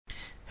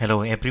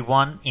Hello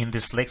everyone. In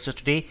this lecture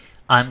today,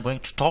 I'm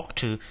going to talk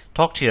to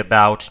you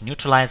about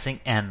neutralizing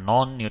and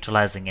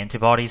non-neutralizing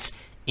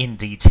antibodies in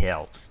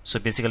detail. So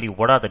basically,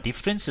 what are the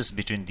differences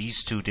between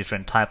these two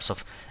different types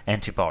of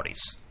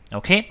antibodies?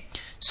 Okay.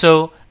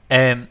 So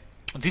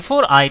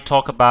before I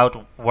talk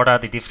about what are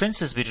the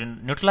differences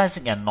between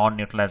neutralizing and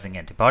non-neutralizing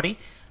antibody,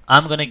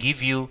 I'm going to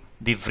give you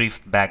the brief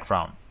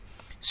background.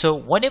 So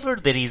whenever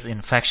there is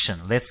infection,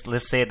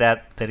 let's say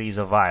that there is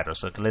a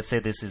virus. Okay, let's say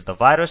this is the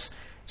virus.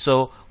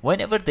 So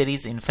whenever there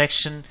is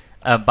infection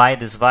by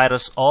this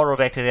virus or a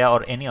bacteria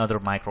or any other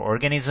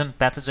microorganism,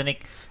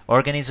 pathogenic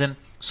organism,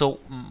 so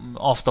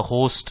of the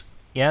host,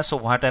 yeah. So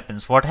what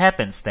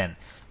happens then?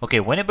 Okay,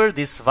 whenever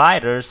this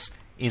virus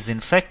is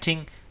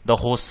infecting the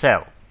host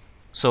cell,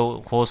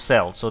 so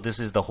this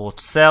is the host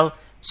cell.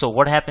 So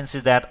what happens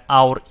is that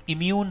our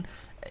immune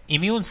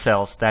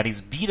cells, that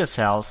is beta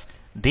cells,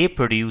 they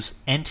produce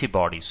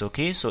antibodies.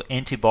 Okay, so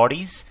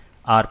antibodies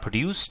are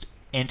produced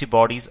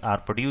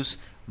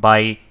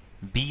by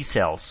B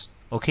cells.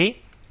 Okay,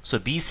 so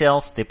B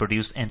cells, they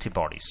produce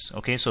antibodies.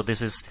 Okay, so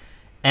this is,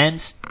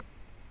 and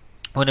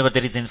whenever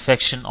there is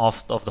infection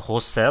of the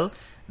host cell,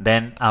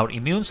 then our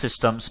immune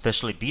system,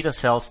 especially beta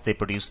cells, they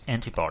produce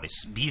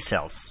antibodies, B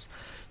cells.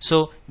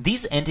 So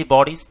these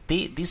antibodies,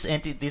 this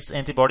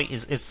antibody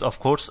is of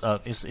course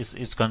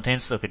is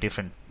contains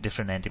different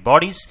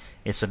antibodies.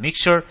 It's a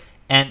mixture,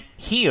 and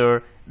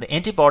here the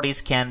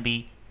antibodies can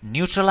be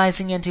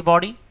neutralizing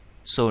antibody,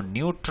 so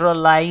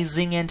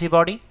neutralizing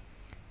antibody,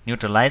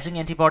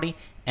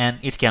 and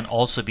it can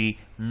also be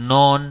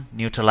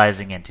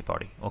non-neutralizing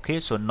antibody. Okay,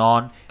 so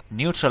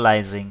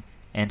non-neutralizing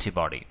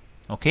antibody.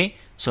 Okay,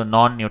 so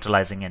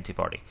non-neutralizing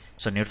antibody.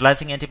 So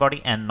neutralizing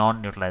antibody and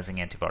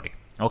non-neutralizing antibody.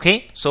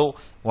 Okay, so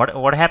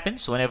what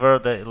happens whenever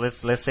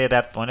let's say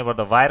that whenever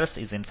the virus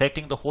is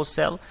infecting the host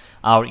cell,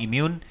 our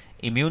immune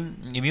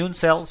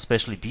cells,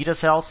 especially beta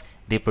cells,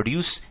 they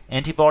produce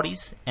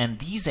antibodies, and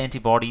these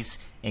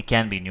antibodies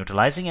can be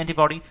neutralizing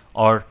antibody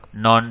or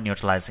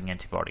non-neutralizing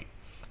antibody.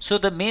 So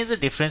the major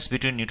difference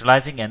between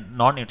neutralizing and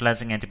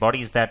non-neutralizing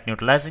antibody is that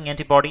neutralizing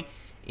antibody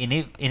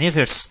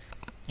inhibits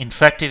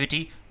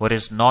infectivity,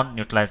 whereas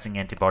non-neutralizing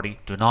antibody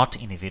do not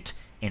inhibit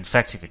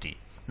infectivity.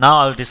 Now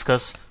I'll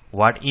discuss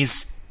what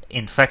is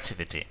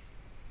infectivity.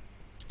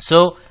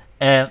 So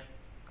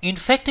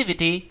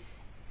infectivity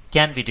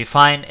can be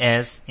defined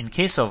as, in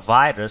case of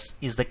virus,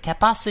 is the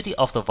capacity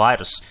of the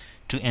virus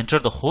to enter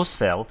the host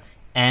cell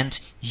and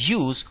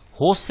use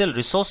host cell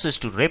resources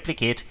to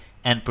replicate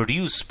and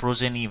produce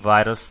progeny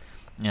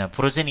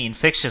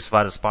infectious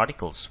virus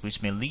particles,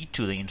 which may lead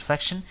to the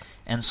infection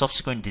and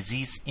subsequent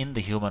disease in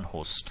the human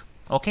host.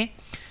 Okay,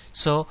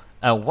 so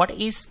what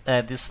is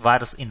this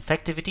virus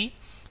infectivity?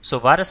 So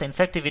virus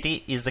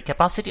infectivity is the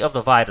capacity of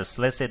the virus.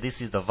 Let's say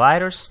this is the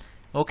virus.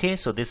 Okay,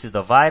 so this is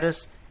the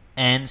virus,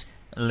 and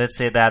let's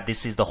say that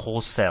this is the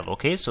host cell.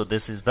 Okay, so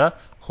this is the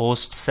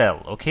host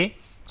cell. Okay,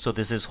 so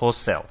this is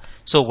host cell.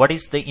 So what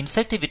is the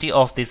infectivity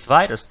of this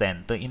virus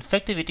then? The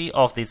infectivity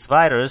of this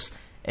virus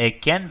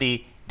can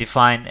be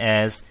defined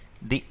as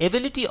the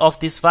ability of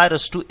this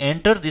virus to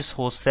enter this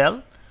host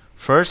cell.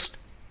 First,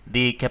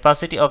 the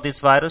capacity of this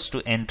virus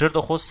to enter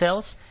the host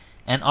cells,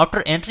 and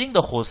after entering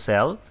the host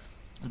cell,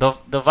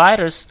 the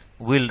virus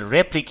will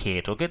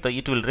replicate. Okay,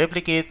 it will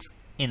replicate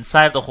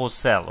inside the host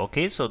cell.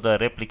 Okay, so the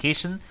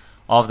replication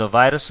of the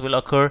virus will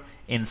occur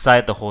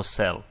inside the host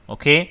cell.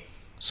 Okay,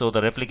 so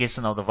the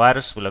replication of the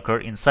virus will occur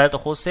inside the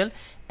host cell,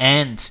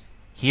 and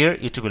here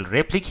it will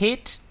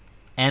replicate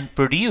and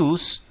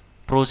produce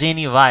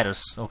progeny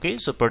virus. Okay,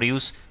 so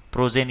produce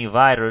progeny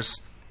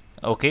virus.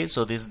 Okay,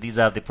 so these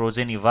are the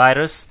progeny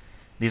virus.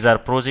 These are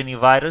progeny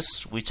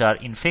virus which are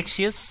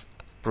infectious,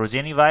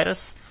 progeny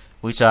virus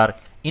which are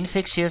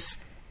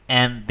infectious,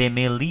 and they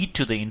may lead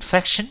to the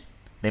infection.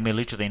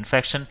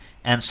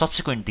 And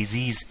subsequent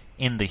disease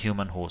in the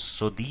human host.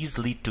 So these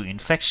lead to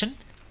infection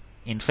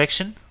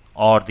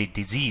or the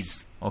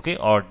disease. Okay,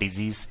 or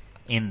disease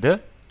in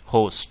the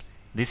host.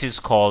 This is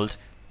called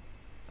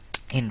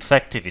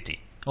infectivity.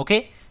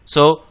 Okay,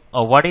 so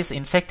what is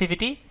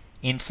infectivity?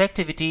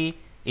 Infectivity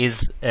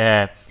is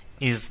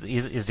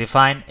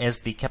defined as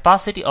the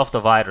capacity of the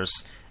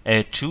virus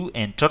to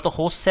enter the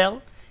host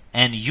cell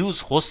and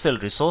use host cell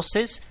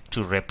resources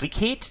to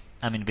replicate.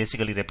 I mean,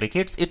 basically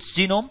replicates its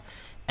genome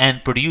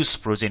and produce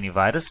progeny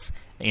virus,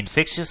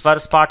 infectious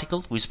virus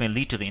particle, which may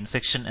lead to the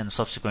infection and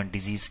subsequent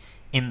disease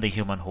in the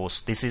human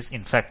host. This is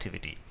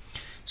infectivity.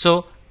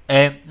 So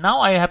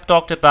now I have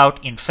talked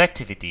about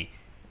infectivity.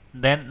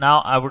 Then now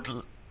I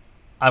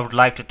would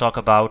like to talk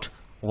about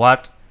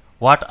what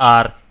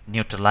are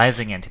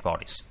neutralizing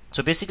antibodies.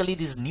 So basically,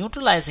 these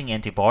neutralizing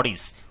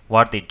antibodies,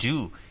 what they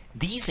do,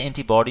 these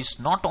antibodies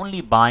not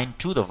only bind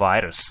to the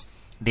virus,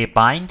 they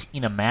bind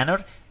in a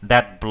manner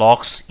that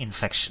blocks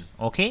infection.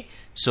 Okay,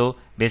 so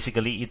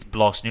basically it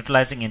blocks.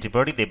 Neutralizing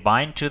antibody, they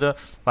bind to the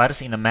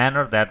virus in a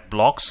manner that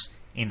blocks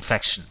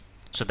infection,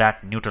 so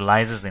that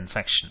neutralizes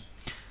infection.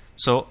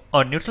 So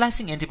a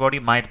neutralizing antibody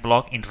might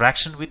block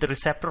interaction with the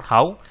receptor.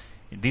 How?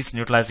 this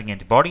neutralizing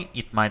antibody,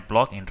 it might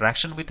block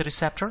interaction with the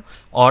receptor,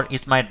 or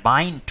it might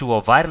bind to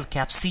a viral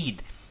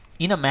capsid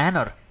in a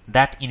manner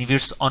that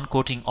inhibits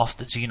uncoating of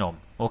the genome.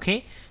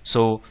 Okay,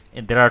 so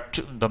there are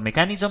the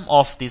mechanism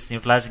of this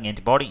neutralizing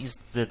antibody is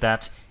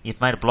that it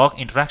might block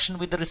interaction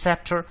with the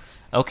receptor.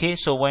 Okay,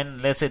 so when,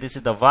 let's say this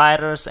is the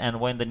virus, and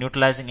when the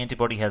neutralizing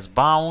antibody has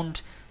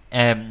bound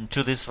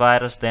to this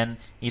virus, then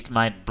it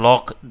might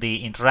block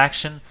the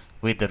interaction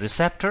with the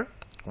receptor,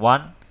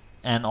 one,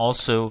 and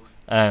also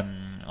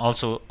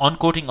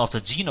uncoating of the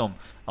genome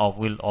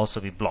will also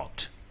be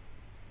blocked.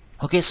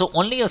 Okay, so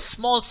only a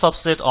small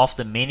subset of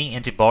the many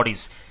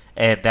antibodies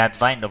that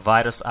bind the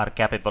virus are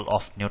capable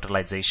of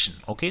neutralization.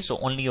 Okay, so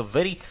only a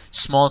very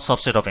small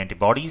subset of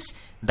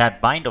antibodies that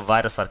bind a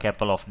virus are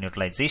capable of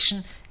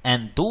neutralization,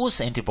 and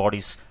those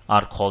antibodies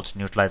are called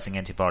neutralizing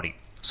antibody.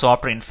 So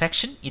after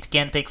infection, it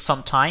can take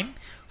some time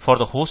for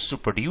the host to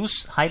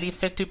produce highly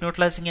effective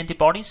neutralizing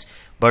antibodies,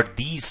 but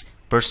these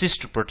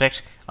persist to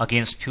protect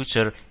against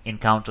future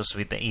encounters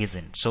with the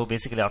agent. So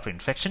basically, after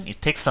infection,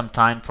 it takes some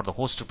time for the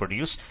host to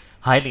produce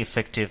highly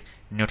effective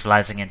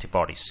neutralizing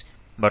antibodies.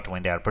 But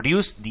when they are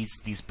produced,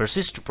 these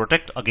persist to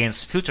protect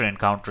against future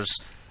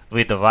encounters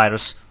with the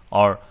virus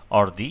or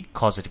the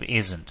causative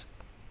agent.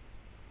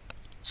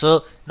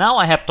 So now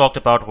I have talked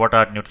about what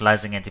are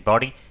neutralizing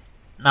antibody.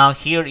 Now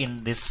here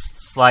in this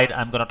slide,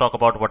 I'm going to talk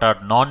about what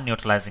are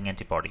non-neutralizing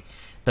antibody.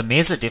 The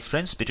major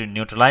difference between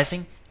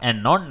neutralizing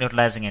and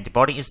non-neutralizing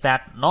antibody is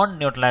that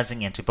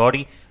non-neutralizing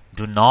antibody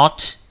do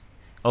not,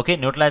 okay,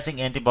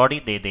 neutralizing antibody,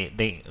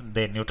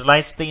 they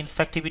neutralize the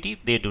infectivity,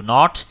 they do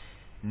not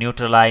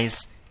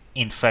neutralize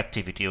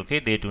infectivity. Okay,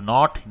 they do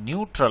not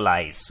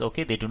neutralize,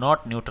 okay, they do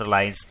not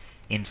neutralize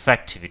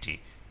infectivity.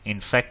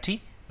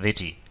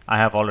 I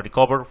have already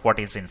covered what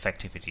is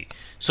infectivity.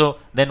 So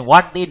then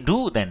what they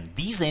do then,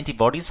 these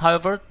antibodies,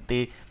 however,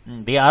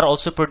 they are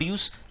also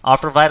produced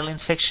after viral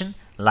infection,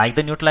 like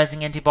the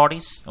neutralizing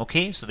antibodies.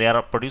 Okay, so they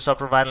are produced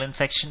after viral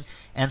infection,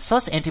 and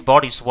such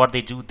antibodies, what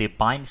they do, they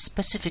bind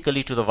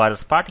specifically to the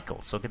virus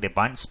particles. Okay, they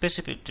bind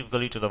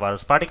specifically to the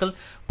virus particle,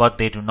 but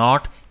they do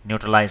not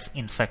neutralize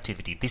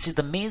infectivity. This is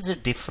the major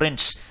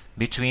difference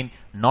between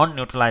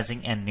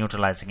non-neutralizing and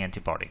neutralizing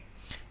antibody.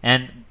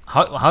 And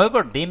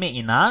however, they may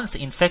enhance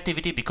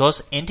infectivity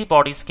because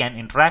antibodies can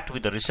interact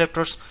with the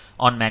receptors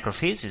on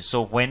macrophages.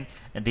 So when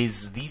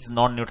these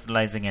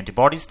non-neutralizing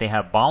antibodies, they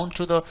have bound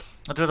to the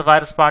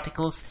virus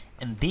particles,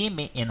 and they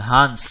may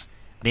enhance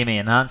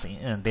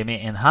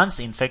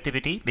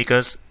infectivity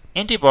because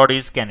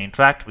antibodies can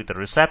interact with the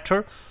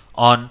receptor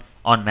on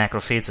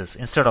macrophages.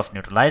 Instead of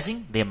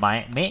neutralizing, they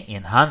may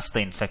enhance the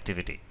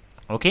infectivity.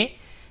 Okay.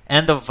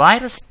 And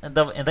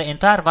the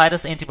entire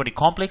virus antibody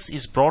complex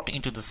is brought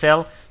into the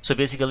cell. So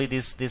basically,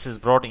 this is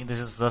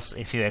just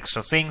a few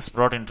extra things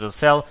brought into the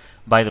cell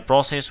by the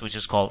process which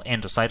is called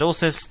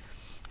endocytosis,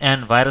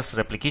 and virus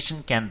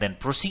replication can then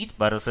proceed.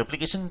 Virus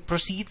replication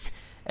proceeds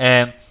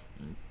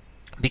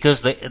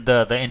because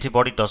the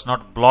antibody does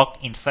not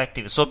block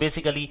infectivity. So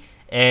basically,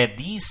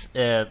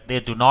 they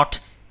do not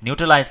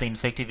neutralize the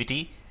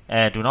infectivity,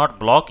 do not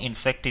block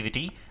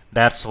infectivity.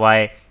 That's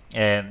why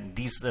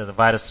the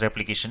virus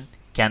replication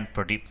can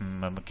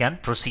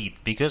proceed.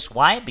 Because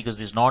why? Because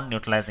these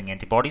non-neutralizing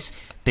antibodies,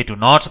 they do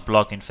not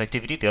block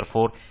infectivity,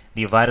 therefore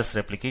the virus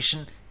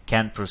replication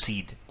can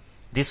proceed.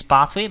 This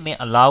pathway may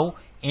allow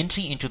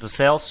entry into the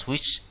cells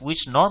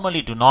which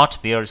normally do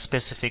not bear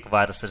specific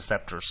virus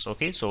receptors.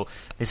 Okay, so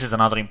this is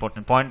another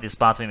important point. This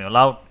pathway may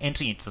allow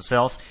entry into the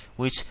cells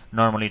which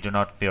normally do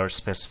not bear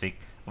specific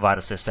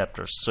virus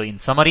receptors. So in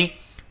summary,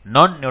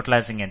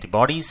 non-neutralizing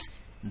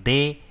antibodies,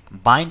 they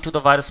bind to the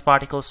virus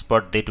particles,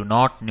 but they do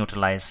not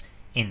neutralize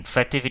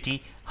infectivity.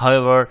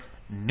 However,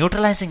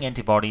 neutralizing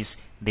antibodies,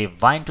 they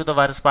bind to the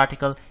virus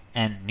particle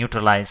and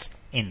neutralize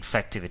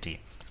infectivity.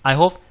 I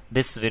hope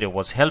this video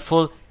was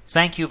helpful.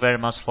 Thank you very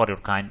much for your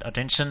kind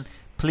attention.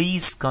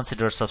 Please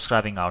consider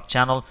subscribing our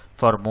channel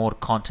for more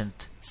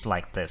contents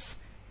like this.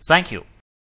 Thank you.